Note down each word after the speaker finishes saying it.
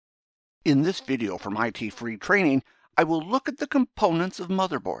In this video from ITFreeTraining, I will look at the components of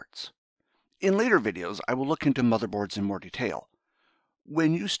motherboards. In later videos, I will look into motherboards in more detail.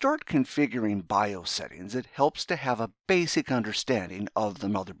 When you start configuring BIOS settings, it helps to have a basic understanding of the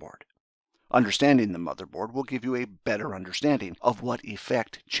motherboard. Understanding the motherboard will give you a better understanding of what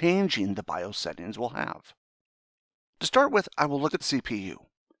effect changing the BIOS settings will have. To start with, I will look at the CPU.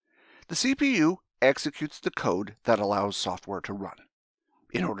 The CPU executes the code that allows software to run.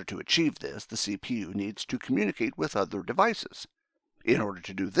 In order to achieve this, the CPU needs to communicate with other devices. In order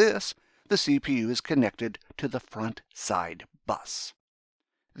to do this, the CPU is connected to the front side bus.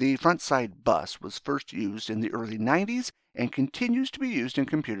 The front side bus was first used in the early 90s and continues to be used in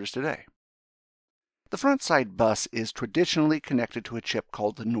computers today. The front side bus is traditionally connected to a chip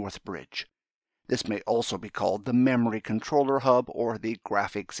called the North Bridge. This may also be called the memory controller hub or the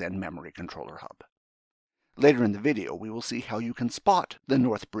graphics and memory controller hub. Later in the video, we will see how you can spot the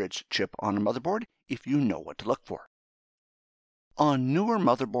North Bridge chip on a motherboard if you know what to look for. On newer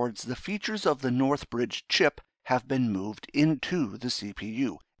motherboards, the features of the North Bridge chip have been moved into the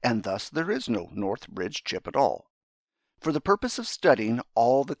CPU, and thus there is no North Bridge chip at all. For the purpose of studying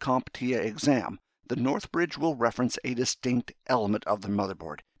all the CompTIA exam, the North Bridge will reference a distinct element of the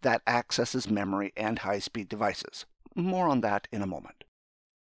motherboard that accesses memory and high-speed devices. More on that in a moment.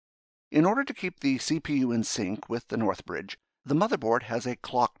 In order to keep the CPU in sync with the North Bridge, the motherboard has a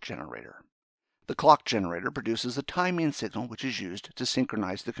clock generator. The clock generator produces a timing signal which is used to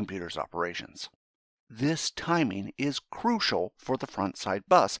synchronize the computer's operations. This timing is crucial for the front side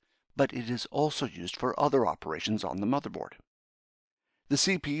bus, but it is also used for other operations on the motherboard. The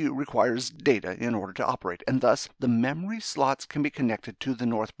CPU requires data in order to operate, and thus the memory slots can be connected to the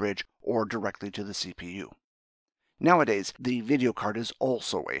North Bridge or directly to the CPU. Nowadays, the video card is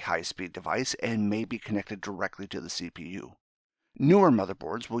also a high-speed device and may be connected directly to the CPU. Newer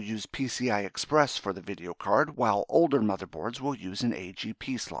motherboards will use PCI Express for the video card, while older motherboards will use an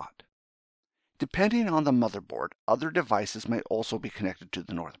AGP slot. Depending on the motherboard, other devices may also be connected to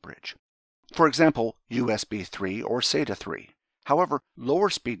the North Bridge. For example, USB 3 or SATA 3. However,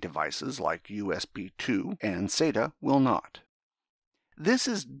 lower-speed devices like USB 2 and SATA will not. This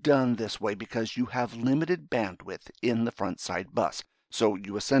is done this way because you have limited bandwidth in the front side bus, so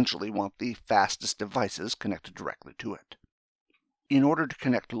you essentially want the fastest devices connected directly to it. In order to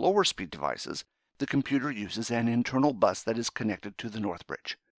connect lower speed devices, the computer uses an internal bus that is connected to the North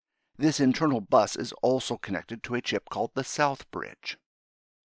Bridge. This internal bus is also connected to a chip called the South Bridge.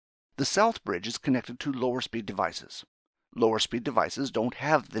 The South Bridge is connected to lower speed devices. Lower speed devices don't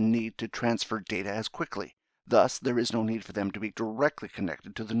have the need to transfer data as quickly. Thus, there is no need for them to be directly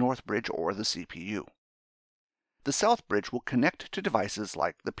connected to the North Bridge or the CPU. The South Bridge will connect to devices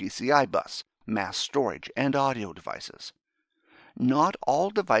like the PCI bus, mass storage, and audio devices. Not all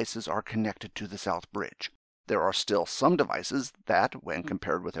devices are connected to the South Bridge. There are still some devices that, when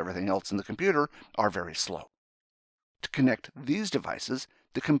compared with everything else in the computer, are very slow. To connect these devices,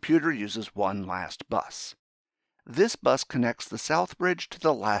 the computer uses one last bus. This bus connects the South Bridge to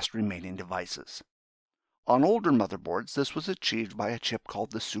the last remaining devices. On older motherboards, this was achieved by a chip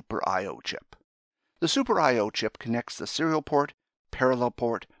called the Super I/O chip. The Super I/O chip connects the serial port, parallel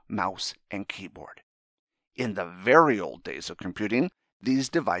port, mouse, and keyboard. In the very old days of computing, these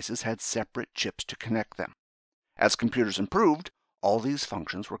devices had separate chips to connect them. As computers improved, all these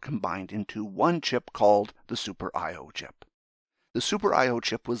functions were combined into one chip called the Super I/O chip. The Super I/O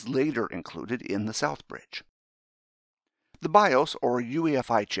chip was later included in the South Bridge. The BIOS or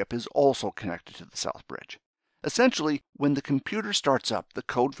UEFI chip is also connected to the South Bridge. Essentially, when the computer starts up, the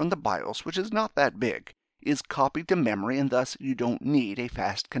code from the BIOS, which is not that big, is copied to memory, and thus you don't need a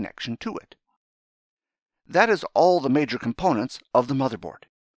fast connection to it. That is all the major components of the motherboard.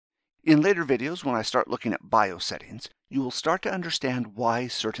 In later videos, when I start looking at BIOS settings, you will start to understand why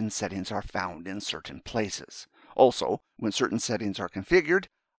certain settings are found in certain places. Also, when certain settings are configured,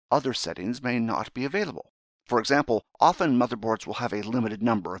 other settings may not be available. For example, often motherboards will have a limited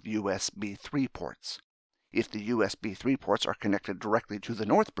number of USB 3 ports. If the USB 3 ports are connected directly to the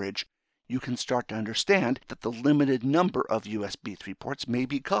North Bridge, you can start to understand that the limited number of USB 3 ports may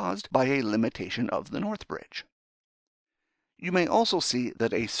be caused by a limitation of the North Bridge. You may also see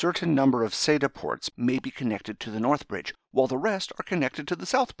that a certain number of SATA ports may be connected to the North Bridge, while the rest are connected to the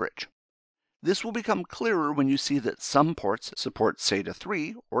South Bridge. This will become clearer when you see that some ports support SATA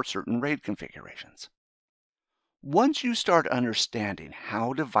 3 or certain RAID configurations. Once you start understanding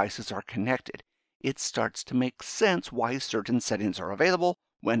how devices are connected, it starts to make sense why certain settings are available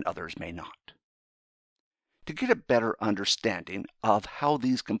when others may not. To get a better understanding of how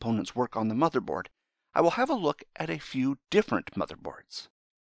these components work on the motherboard, I will have a look at a few different motherboards.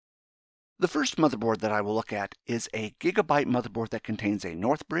 The first motherboard that I will look at is a gigabyte motherboard that contains a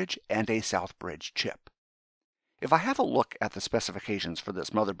North Bridge and a South Bridge chip. If I have a look at the specifications for this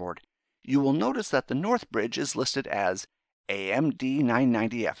motherboard, you will notice that the North Bridge is listed as AMD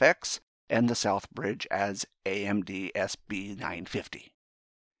 990FX and the South Bridge as AMD SB 950.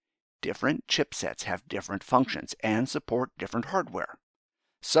 Different chipsets have different functions and support different hardware.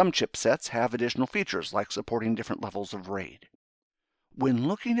 Some chipsets have additional features like supporting different levels of RAID. When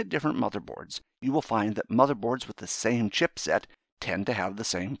looking at different motherboards, you will find that motherboards with the same chipset tend to have the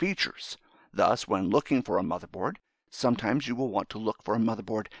same features. Thus, when looking for a motherboard, sometimes you will want to look for a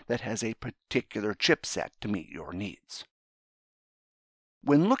motherboard that has a particular chipset to meet your needs.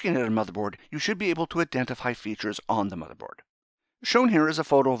 When looking at a motherboard, you should be able to identify features on the motherboard. Shown here is a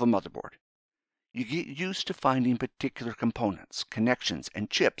photo of a motherboard. You get used to finding particular components, connections, and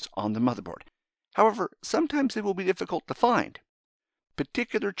chips on the motherboard. However, sometimes they will be difficult to find.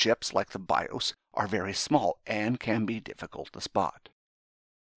 Particular chips, like the BIOS, are very small and can be difficult to spot.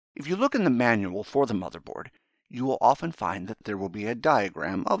 If you look in the manual for the motherboard, you will often find that there will be a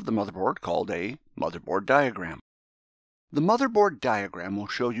diagram of the motherboard called a motherboard diagram. The motherboard diagram will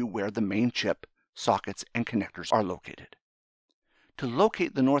show you where the main chip, sockets, and connectors are located. To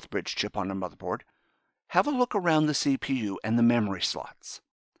locate the North Bridge chip on a motherboard, have a look around the CPU and the memory slots.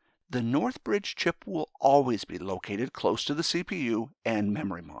 The North Bridge chip will always be located close to the CPU and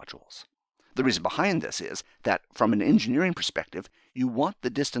memory modules. The reason behind this is that, from an engineering perspective, you want the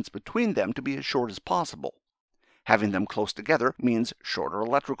distance between them to be as short as possible. Having them close together means shorter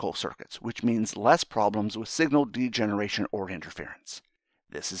electrical circuits, which means less problems with signal degeneration or interference.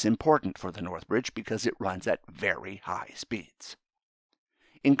 This is important for the North Bridge because it runs at very high speeds.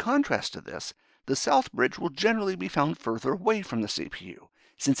 In contrast to this, the South Bridge will generally be found further away from the CPU.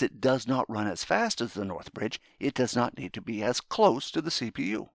 Since it does not run as fast as the North Bridge, it does not need to be as close to the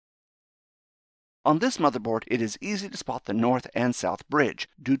CPU. On this motherboard, it is easy to spot the North and South Bridge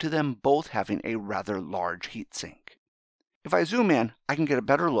due to them both having a rather large heatsink. If I zoom in, I can get a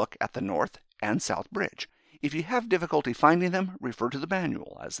better look at the North and South Bridge. If you have difficulty finding them, refer to the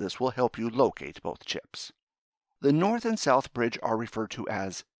manual, as this will help you locate both chips. The North and South Bridge are referred to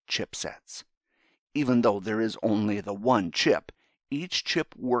as chipsets. Even though there is only the one chip, each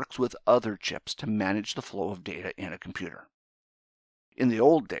chip works with other chips to manage the flow of data in a computer. In the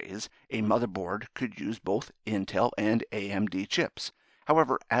old days, a motherboard could use both Intel and AMD chips.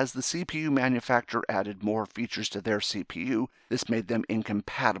 However, as the CPU manufacturer added more features to their CPU, this made them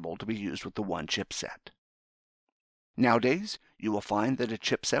incompatible to be used with the one chipset. Nowadays, you will find that a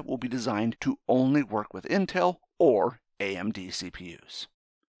chipset will be designed to only work with Intel or AMD CPUs.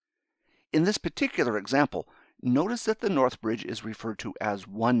 In this particular example, notice that the North Bridge is referred to as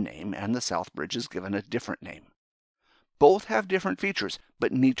one name and the South Bridge is given a different name. Both have different features,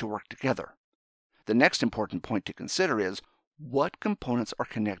 but need to work together. The next important point to consider is what components are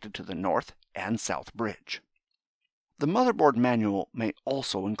connected to the North and South Bridge. The motherboard manual may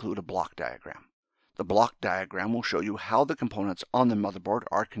also include a block diagram. The block diagram will show you how the components on the motherboard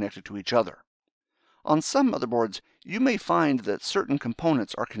are connected to each other. On some motherboards, you may find that certain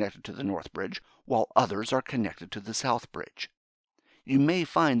components are connected to the North Bridge, while others are connected to the South Bridge. You may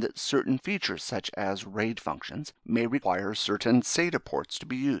find that certain features, such as RAID functions, may require certain SATA ports to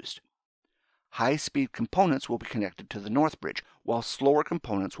be used. High-speed components will be connected to the North Bridge, while slower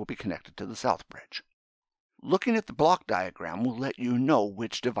components will be connected to the South Bridge. Looking at the block diagram will let you know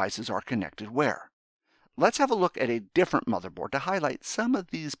which devices are connected where. Let's have a look at a different motherboard to highlight some of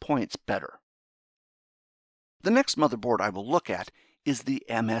these points better. The next motherboard I will look at is the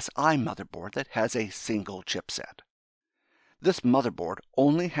MSI motherboard that has a single chipset. This motherboard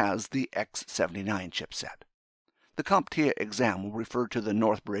only has the X79 chipset. The CompTIA exam will refer to the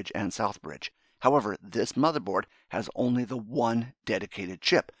North Bridge and South Bridge. However, this motherboard has only the one dedicated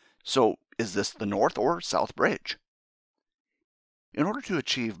chip. So, is this the North or South Bridge? In order to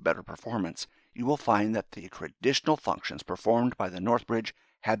achieve better performance, you will find that the traditional functions performed by the North Bridge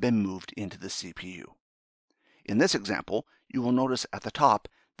have been moved into the CPU. In this example, you will notice at the top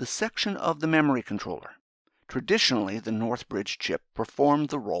the section of the memory controller. Traditionally, the North Bridge chip performed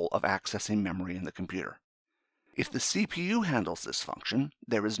the role of accessing memory in the computer. If the CPU handles this function,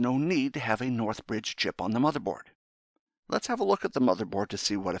 there is no need to have a North Bridge chip on the motherboard. Let's have a look at the motherboard to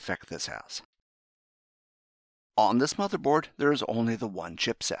see what effect this has. On this motherboard, there is only the one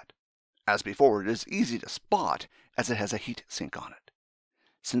chipset. As before, it is easy to spot as it has a heat sink on it.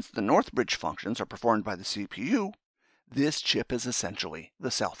 Since the North Bridge functions are performed by the CPU, this chip is essentially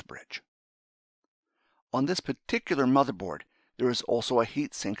the South Bridge. On this particular motherboard, there is also a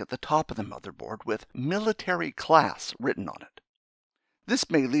heatsink at the top of the motherboard with military class written on it. This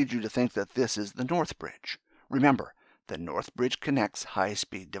may lead you to think that this is the North Bridge. Remember, the North Bridge connects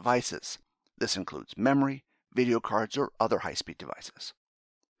high-speed devices. This includes memory, video cards, or other high-speed devices.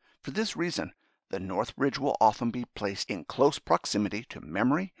 For this reason, the North Bridge will often be placed in close proximity to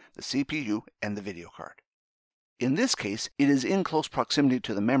memory, the CPU, and the video card. In this case, it is in close proximity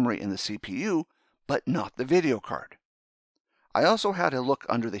to the memory and the CPU, but not the video card. I also had a look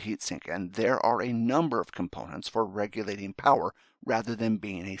under the heatsink, and there are a number of components for regulating power rather than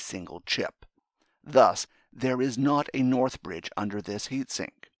being a single chip. Thus, there is not a North Bridge under this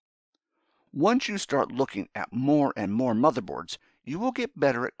heatsink. Once you start looking at more and more motherboards, you will get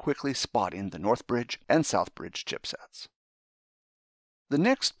better at quickly spotting the North Bridge and South Bridge chipsets. The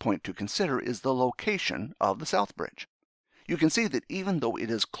next point to consider is the location of the South Bridge. You can see that even though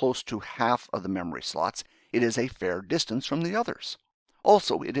it is close to half of the memory slots, it is a fair distance from the others.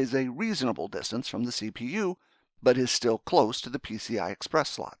 Also, it is a reasonable distance from the CPU, but is still close to the PCI Express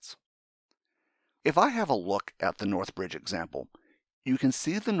slots. If I have a look at the North Bridge example, you can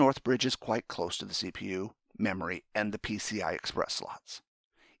see the North Bridge is quite close to the CPU, memory, and the PCI Express slots.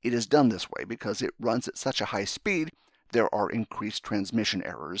 It is done this way because it runs at such a high speed, there are increased transmission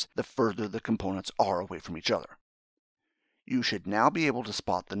errors the further the components are away from each other. You should now be able to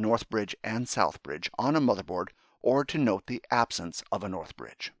spot the North Bridge and South Bridge on a motherboard or to note the absence of a North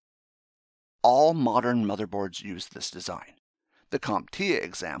Bridge. All modern motherboards use this design. The CompTIA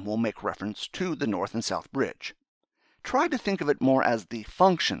exam will make reference to the North and South Bridge. Try to think of it more as the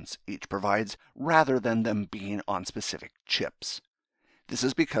functions each provides rather than them being on specific chips. This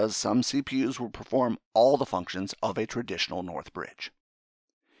is because some CPUs will perform all the functions of a traditional North Bridge.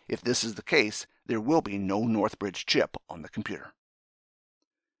 If this is the case, there will be no North Bridge chip on the computer.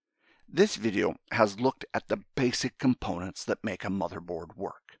 This video has looked at the basic components that make a motherboard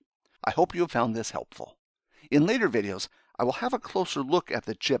work. I hope you have found this helpful. In later videos, I will have a closer look at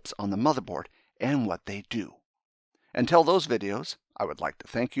the chips on the motherboard and what they do. Until those videos, I would like to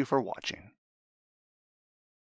thank you for watching.